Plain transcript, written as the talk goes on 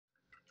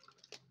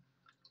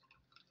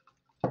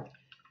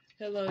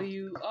Hello,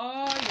 you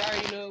all. You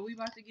already know what we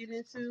about to get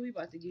into. We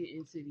about to get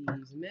into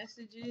these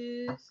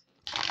messages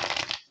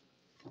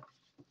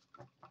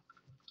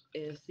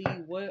and see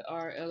what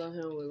our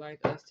Elohim would like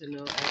us to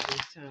know at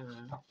this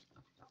time.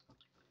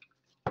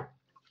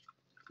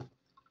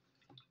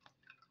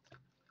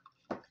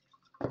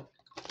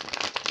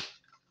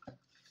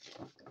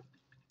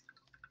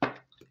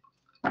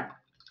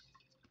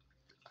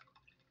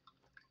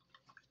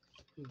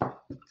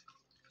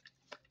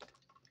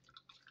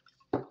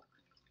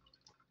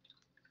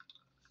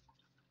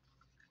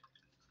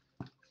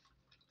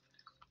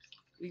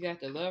 We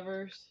got the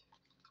Lovers,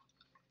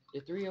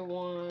 the Three of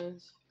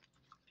Wands,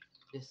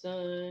 the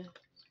Sun,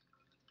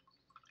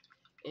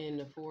 and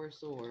the Four of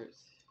Swords.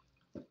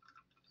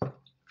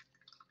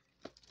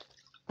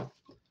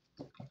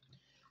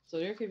 So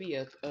there could be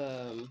a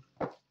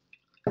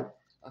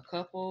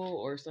couple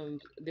or some.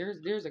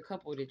 There's a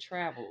couple that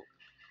traveled.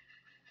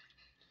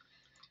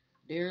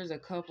 There's a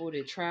couple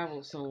that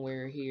traveled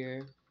somewhere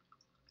here,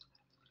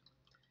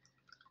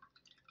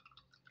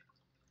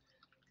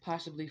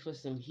 possibly for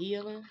some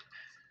healing.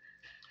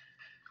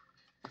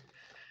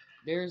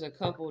 There's a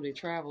couple that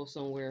travel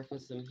somewhere for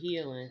some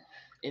healing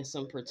and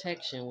some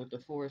protection with the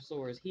Four of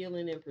Swords.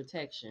 Healing and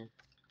protection.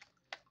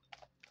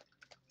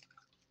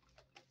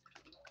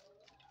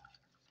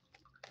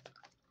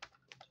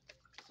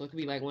 So it could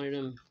be like one of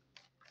them,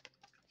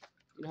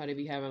 you know how they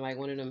be having like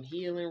one of them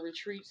healing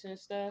retreats and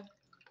stuff?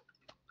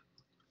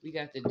 We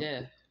got the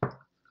Death.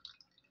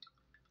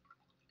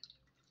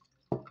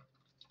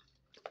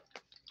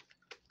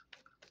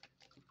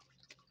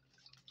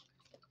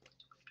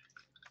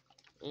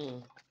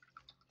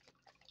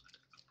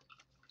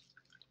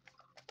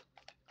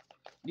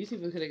 These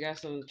people could have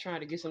got trying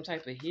to get some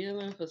type of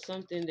healing for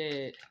something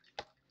that,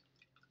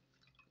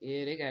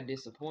 yeah, they got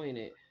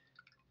disappointed.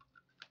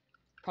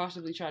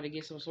 Possibly try to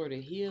get some sort of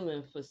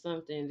healing for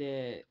something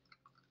that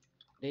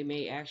they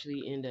may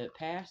actually end up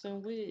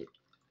passing with.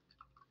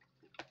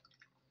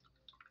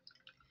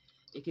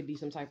 It could be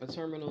some type of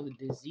terminal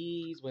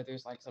disease, whether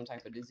it's like some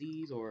type of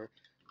disease or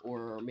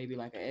maybe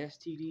like a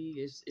STD.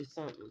 It's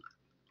something.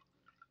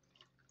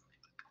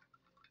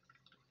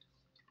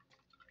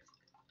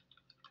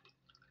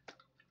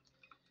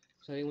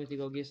 So they went to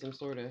go get some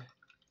sort of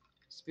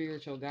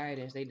spiritual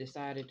guidance. They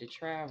decided to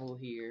travel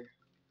here.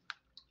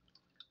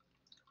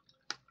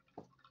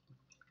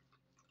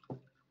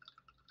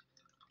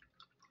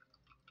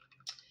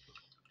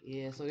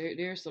 Yeah, so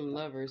there's some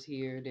lovers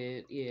here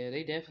that, yeah,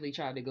 they definitely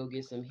tried to go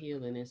get some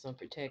healing and some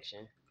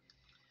protection.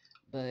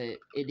 But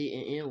it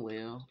didn't end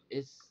well.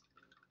 It's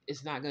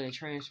not going to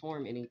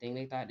transform anything.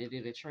 They thought that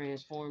it'd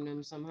transform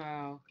them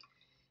somehow,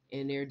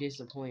 and they're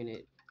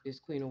disappointed. This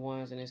Queen of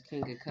Wands and this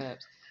King of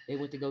Cups, they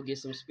went to go get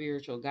some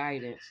spiritual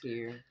guidance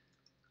here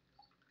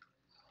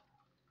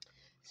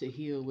to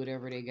heal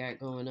whatever they got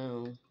going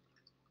on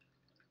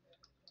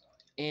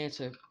and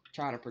to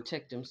try to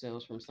protect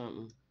themselves from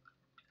something.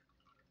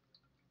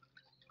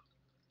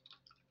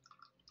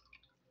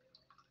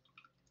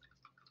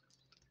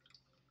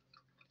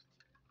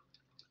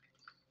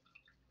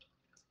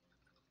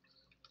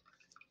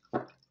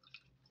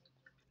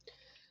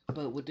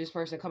 But with this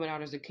person coming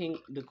out as the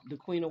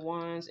Queen of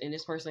Wands, and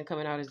this person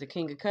coming out as the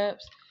King of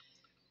Cups,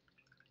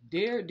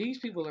 these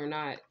people are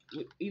not,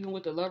 even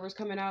with the Lovers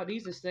coming out,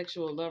 these are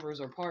sexual lovers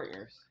or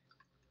partners.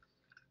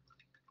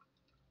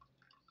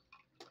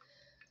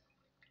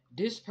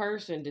 This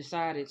person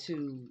decided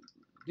to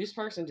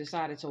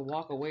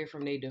walk away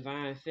from their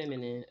divine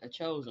feminine, a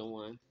chosen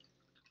one.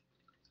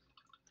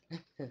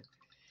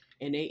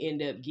 And they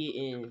end up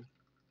getting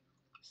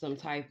some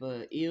type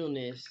of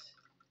illness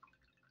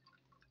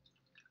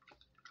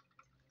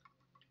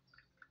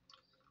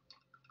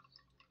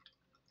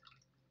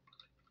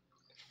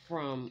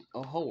from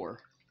a whore.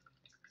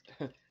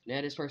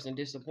 Now this person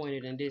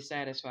disappointed and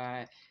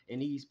dissatisfied,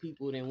 and these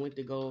people then went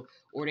to go,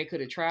 or they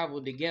could have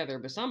traveled together,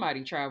 but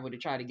somebody traveled to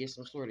try to get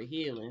some sort of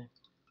healing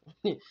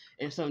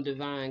and some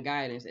divine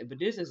guidance. But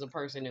this is a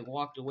person that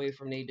walked away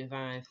from their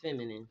divine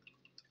feminine.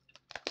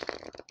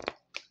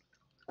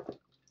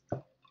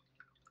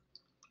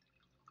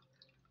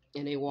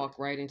 And they walked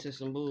right into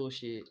some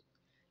bullshit.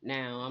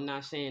 Now, I'm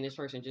not saying this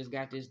person just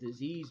got this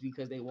disease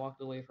because they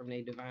walked away from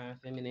their divine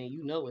feminine.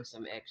 You know it's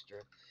some extra.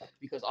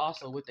 Because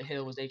also, what the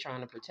hell was they trying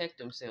to protect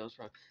themselves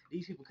from?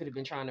 These people could have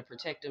been trying to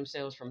protect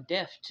themselves from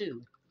death,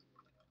 too.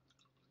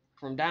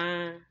 From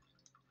dying.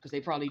 Because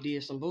they probably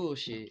did some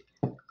bullshit.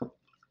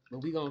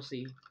 But we gonna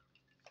see.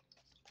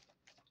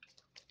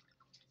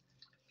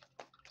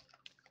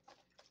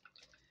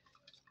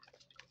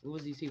 What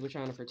was these people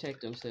trying to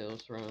protect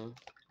themselves from?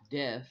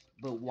 Death.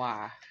 But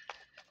why?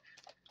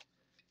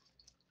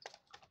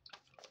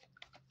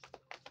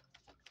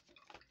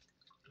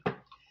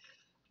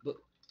 But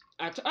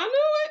I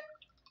knew it.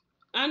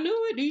 I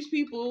knew it. These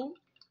people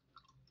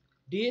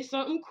did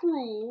something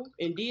cruel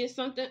and did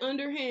something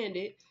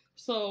underhanded.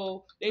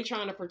 So they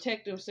trying to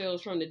protect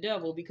themselves from the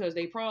devil because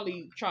they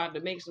probably tried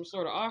to make some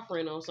sort of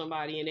offering on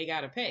somebody and they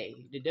got to pay.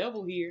 The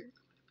devil here.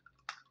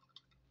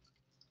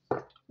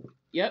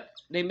 Yep.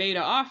 They made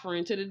an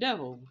offering to the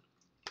devil.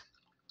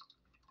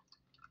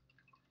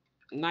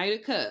 Knight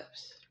of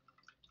Cups.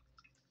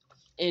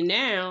 And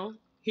now,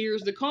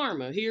 here's the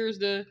karma. Here's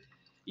the,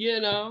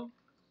 here's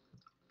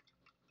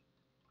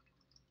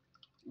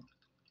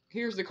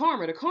the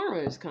karma. The karma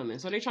is coming.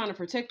 So they're trying to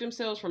protect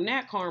themselves from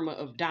that karma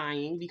of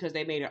dying because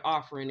they made an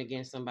offering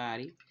against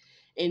somebody.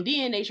 And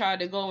then they tried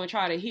to go and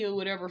try to heal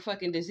whatever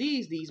fucking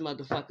disease these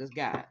motherfuckers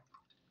got.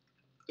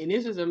 And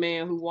this is a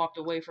man who walked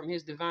away from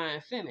his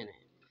divine feminine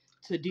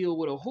to deal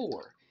with a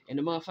whore. And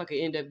the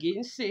motherfucker ended up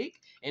getting sick.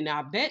 And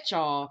I bet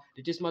y'all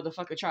that this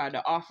motherfucker tried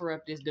to offer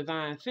up this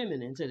divine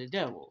feminine to the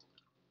devil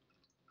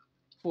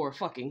for a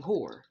fucking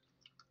whore.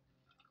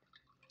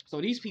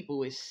 So these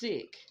people is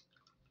sick.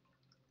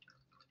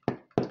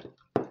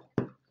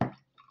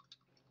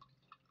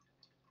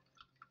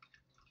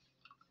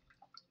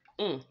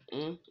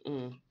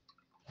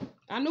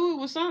 I knew it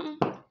was something.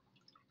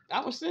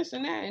 I was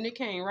sensing that, and it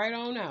came right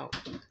on out.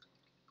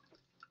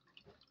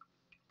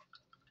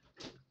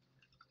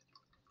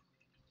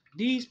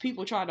 These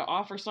people tried to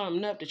offer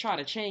something up to try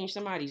to change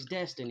somebody's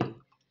destiny.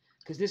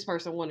 Because this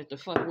person wanted to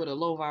fuck with a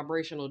low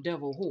vibrational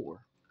devil whore.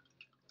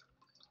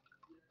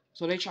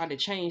 So they tried to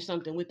change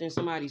something within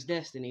somebody's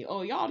destiny.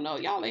 Oh, y'all know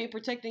y'all ain't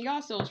protecting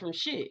yourselves from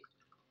shit.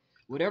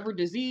 Whatever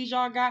disease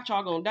y'all got,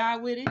 y'all gonna die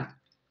with it.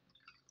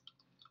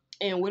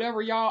 And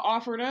whatever y'all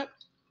offered up,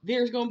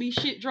 there's gonna be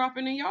shit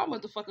dropping in y'all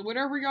motherfucker.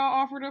 Whatever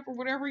y'all offered up or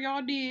whatever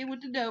y'all did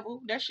with the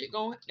devil, that shit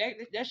gonna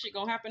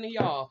happen to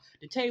y'all.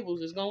 The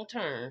tables is gonna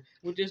turn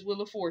with this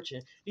Wheel of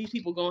Fortune. These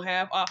people gonna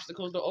have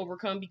obstacles to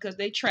overcome because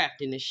they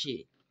trapped in this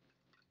shit.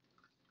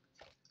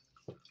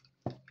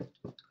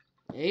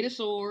 Eight of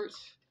Swords.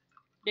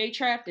 They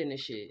trapped in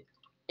this shit.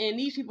 And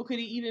these people could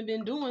have even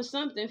been doing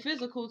something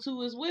physical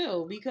too as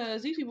well,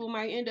 because these people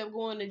might end up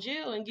going to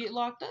jail and get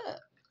locked up.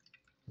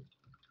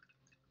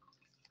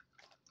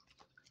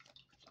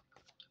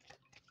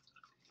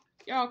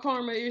 Y'all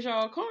karma is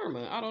y'all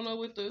karma. I don't know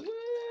what the... What?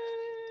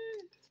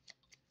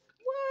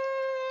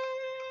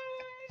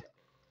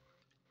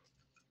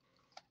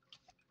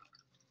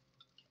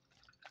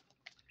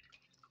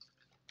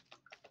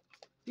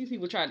 These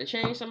people tried to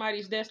change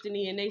somebody's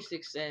destiny and their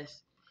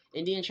success,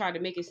 and then tried to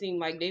make it seem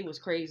like they was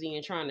crazy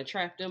and trying to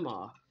trap them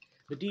off.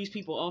 But these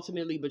people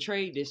ultimately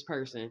betrayed this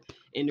person.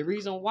 And the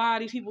reason why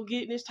these people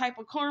getting this type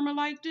of karma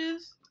like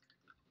this,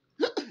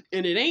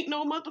 and it ain't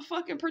no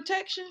motherfucking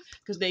protection,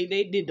 because they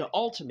did the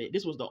ultimate.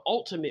 This was the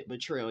ultimate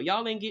betrayal.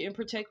 Y'all ain't getting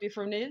protected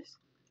from this.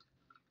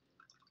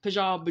 Because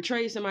y'all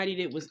betrayed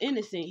somebody that was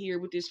innocent here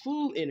with this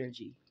food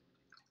energy.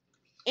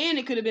 And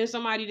it could have been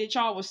somebody that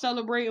y'all was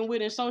celebrating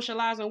with and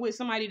socializing with.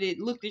 Somebody that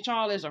looked at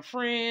y'all as a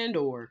friend,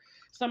 or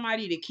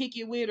somebody to kick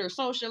it with or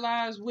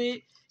socialize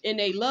with. And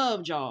they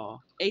loved y'all.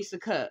 Ace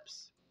of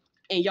Cups.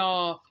 And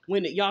y'all,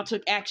 when y'all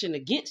took action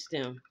against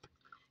them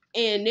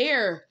and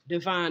their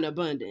divine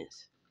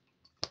abundance.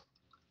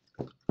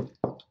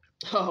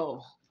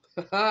 Oh,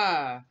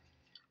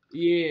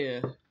 yeah.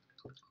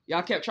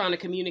 Y'all kept trying to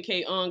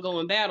communicate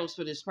ongoing battles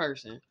for this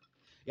person.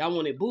 Y'all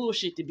wanted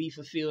bullshit to be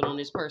fulfilled on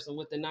this person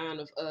with the 9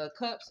 of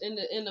Cups in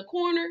the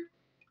corner.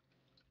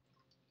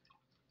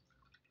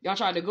 Y'all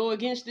tried to go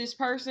against this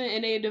person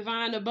and their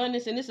divine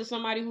abundance, and this is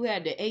somebody who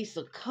had the Ace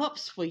of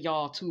Cups for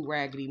y'all two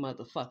raggedy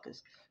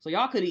motherfuckers. So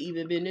y'all could have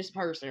even been this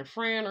person,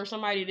 friend or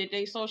somebody that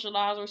they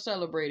socialized or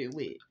celebrated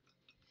with.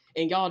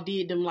 And y'all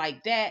did them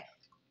like that.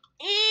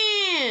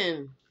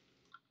 And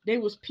they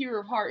was pure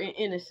of heart and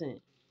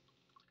innocent.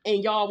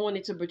 And y'all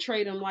wanted to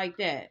betray them like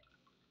that.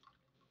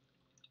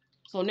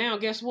 So now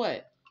guess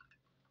what?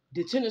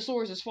 The 10 of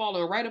Swords is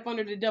falling right up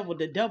under the devil.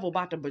 The devil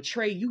about to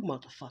betray you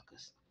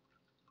motherfuckers.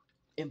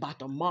 And about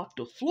to mop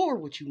the floor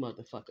with you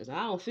motherfuckers.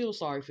 I don't feel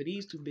sorry for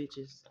these two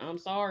bitches. I'm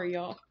sorry,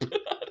 y'all.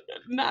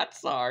 Not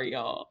sorry,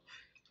 y'all.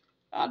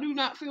 I do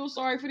not feel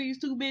sorry for these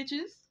two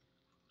bitches.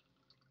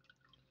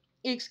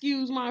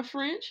 Excuse my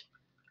French.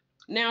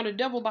 Now the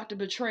devil about to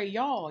betray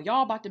y'all.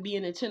 Y'all about to be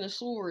in the 10 of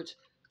Swords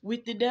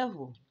with the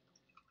devil.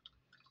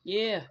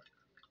 Yeah.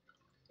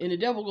 And the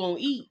devil gonna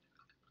eat.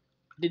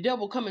 The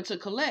devil coming to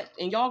collect.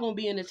 And y'all gonna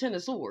be in the 10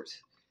 of Swords.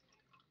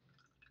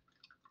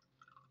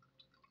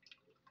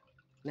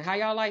 Now how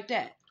y'all like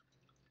that?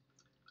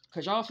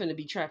 Because y'all finna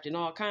be trapped in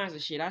all kinds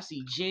of shit. I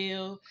see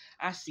jail.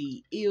 I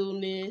see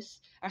illness.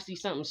 I see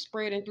something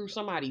spreading through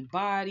somebody's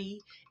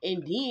body.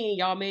 And then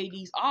y'all made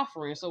these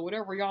offerings. So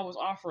whatever y'all was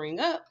offering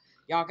up,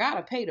 y'all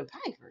gotta pay the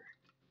piper.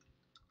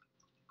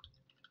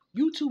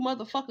 You two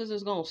motherfuckers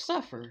is gonna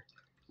suffer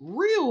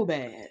real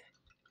bad.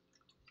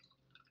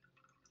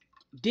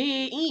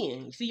 Dead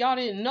end. See, y'all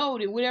didn't know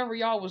that whatever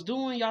y'all was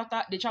doing, y'all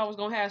thought that y'all was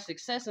gonna have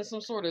success in some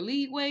sort of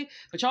leadway,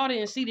 but y'all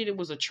didn't see that it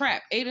was a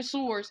trap. 8 of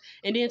Swords,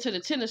 and then to the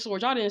 10 of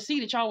Swords, y'all didn't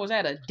see that y'all was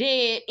at a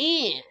dead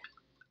end.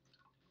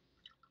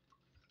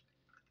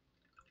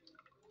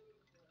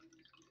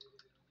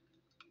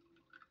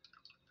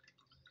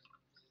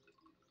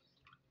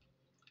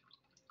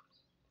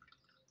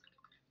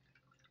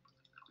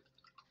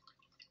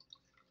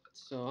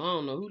 So I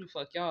don't know who the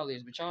fuck y'all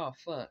is, but y'all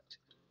fucked.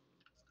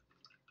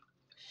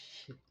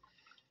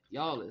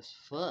 Y'all is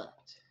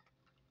fucked.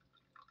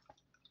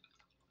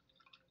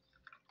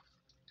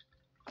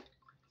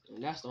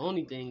 And that's the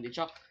only thing that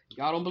y'all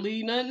don't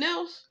believe nothing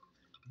else.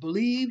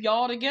 Believe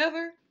y'all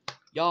together,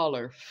 y'all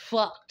are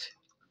fucked.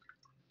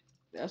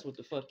 That's what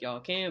the fuck y'all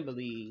can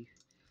believe.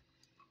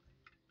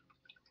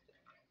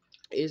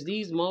 Is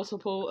these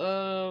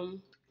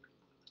multiple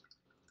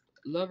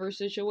lover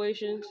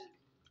situations?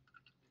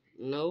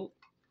 Nope.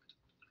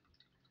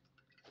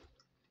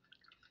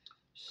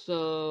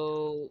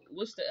 So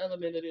what's the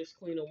element of this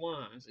Queen of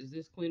Wands? Is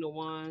this Queen of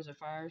Wands a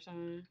fire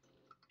sign?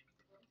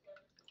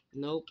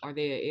 Nope. Are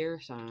they an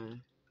air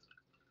sign?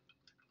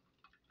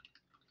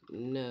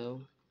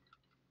 No.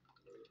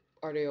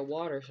 Are they a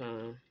water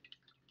sign?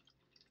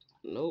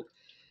 Nope.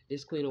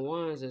 This Queen of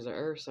Wands is an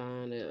earth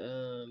sign,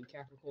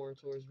 Capricorn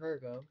towards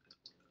Virgo.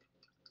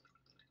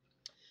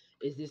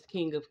 Is this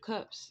King of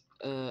Cups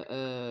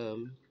a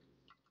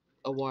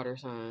water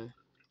sign?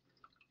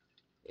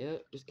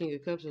 Yep, this King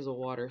of Cups is a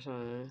water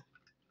sign.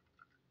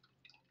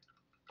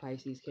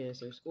 Pisces,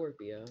 Cancer,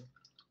 Scorpio.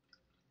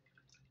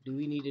 Do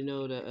we need to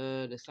know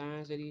the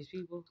signs of these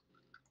people?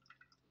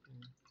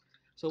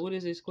 So what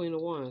is this Queen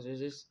of Wands? Is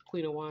this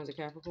Queen of Wands a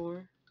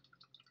Capricorn?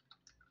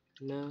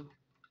 No.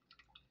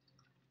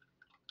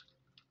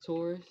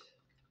 Taurus?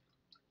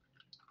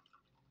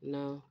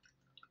 No.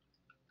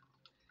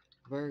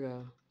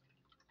 Virgo.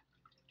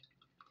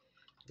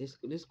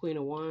 This Queen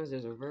of Wands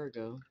is a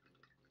Virgo.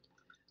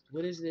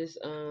 What is this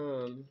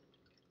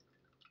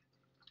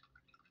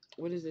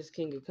what is this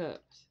King of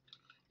Cups?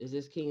 Is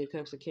this King of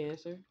Cups a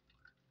Cancer?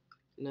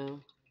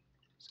 No.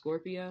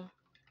 Scorpio?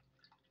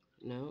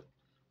 No.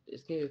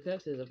 This King of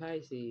Cups is a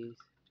Pisces.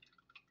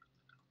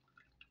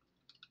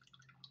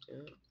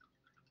 Yeah.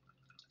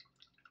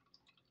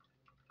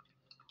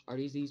 Are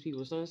these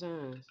people's sun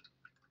signs?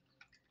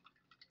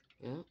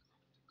 Yeah.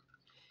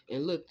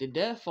 And look, the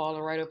death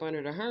falling right up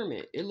under the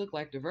Hermit. It looked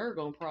like the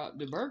Virgo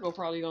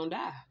probably gonna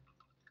die.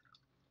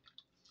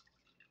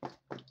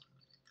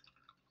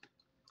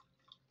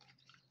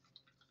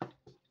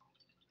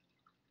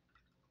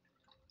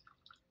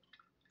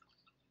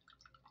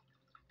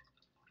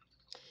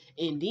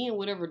 And then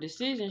whatever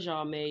decisions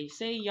y'all made,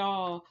 say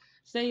y'all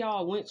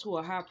went to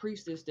a high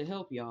priestess to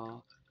help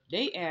y'all,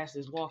 they ass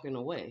is walking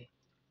away.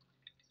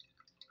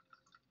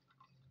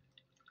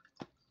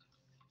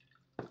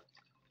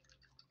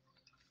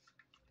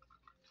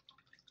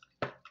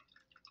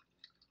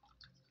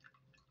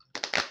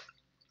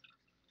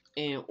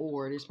 And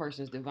or this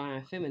person's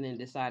divine feminine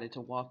decided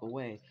to walk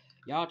away.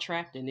 Y'all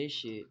trapped in this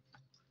shit.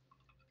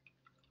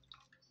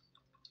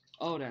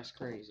 Oh, that's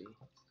crazy.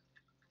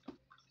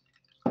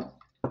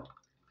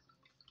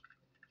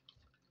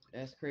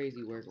 That's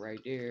crazy work right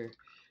there.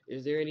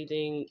 Is there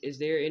anything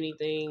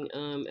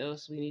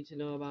else we need to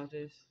know about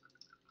this?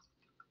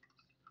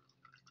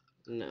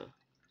 No.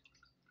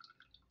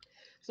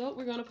 So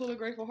we're gonna pull a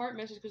grateful heart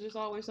message because it's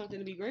always something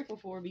to be grateful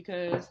for,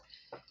 because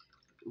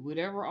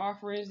whatever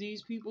offerings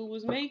these people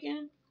was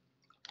making,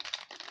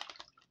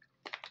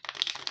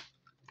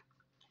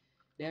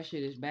 that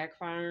shit is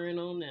backfiring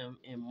on them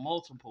in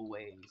multiple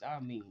ways. I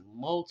mean,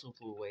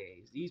 multiple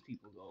ways. These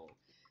people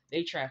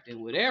they trapped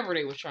in whatever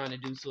they was trying to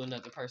do to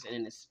another person.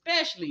 And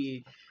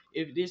especially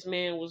if this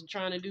man was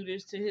trying to do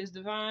this to his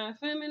divine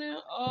feminine.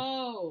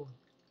 Oh.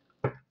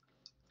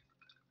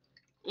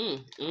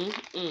 Mm, mm,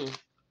 mm.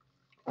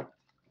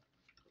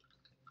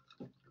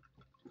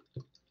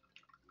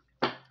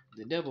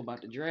 The devil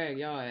about to drag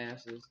y'all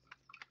asses.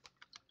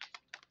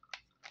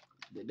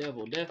 The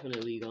devil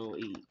definitely gonna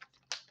eat.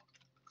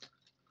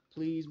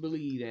 Please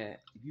believe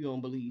that. If you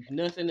don't believe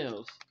nothing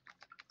else.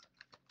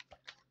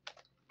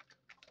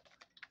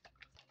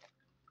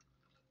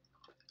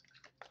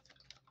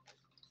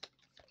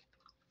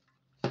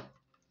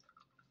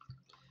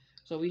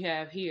 So we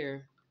have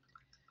here,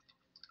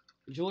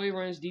 joy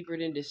runs deeper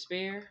than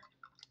despair.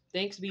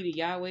 Thanks be to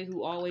Yahweh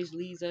who always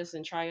leads us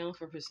in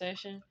triumphant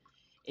procession.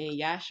 And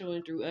Yahshua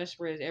and through us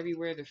spreads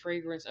everywhere the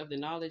fragrance of the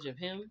knowledge of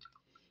him.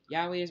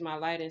 Yahweh is my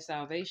light and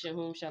salvation.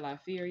 Whom shall I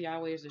fear?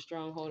 Yahweh is the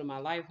stronghold of my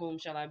life. Whom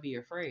shall I be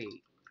afraid?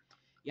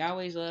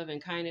 Yahweh's love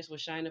and kindness will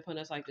shine upon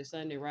us like the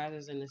sun that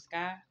rises in the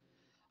sky.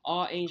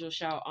 All angels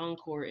shout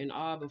encore in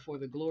awe before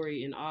the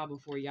glory, in awe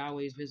before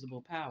Yahweh's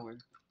visible power.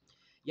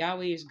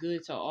 Yahweh is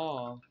good to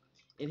all,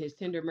 and his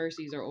tender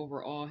mercies are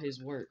over all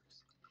his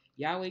works.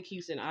 Yahweh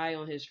keeps an eye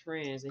on his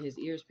friends, and his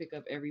ears pick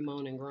up every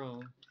moan and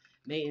groan.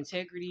 May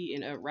integrity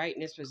and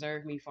uprightness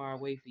preserve me far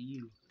away from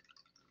you.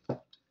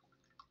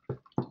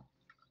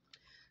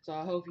 So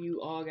I hope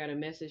you all got a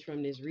message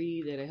from this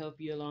read that'll help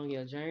you along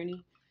your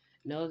journey.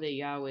 Know that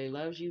Yahweh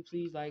loves you.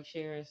 Please like,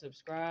 share, and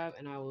subscribe,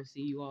 and I will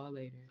see you all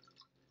later.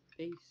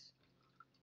 Peace.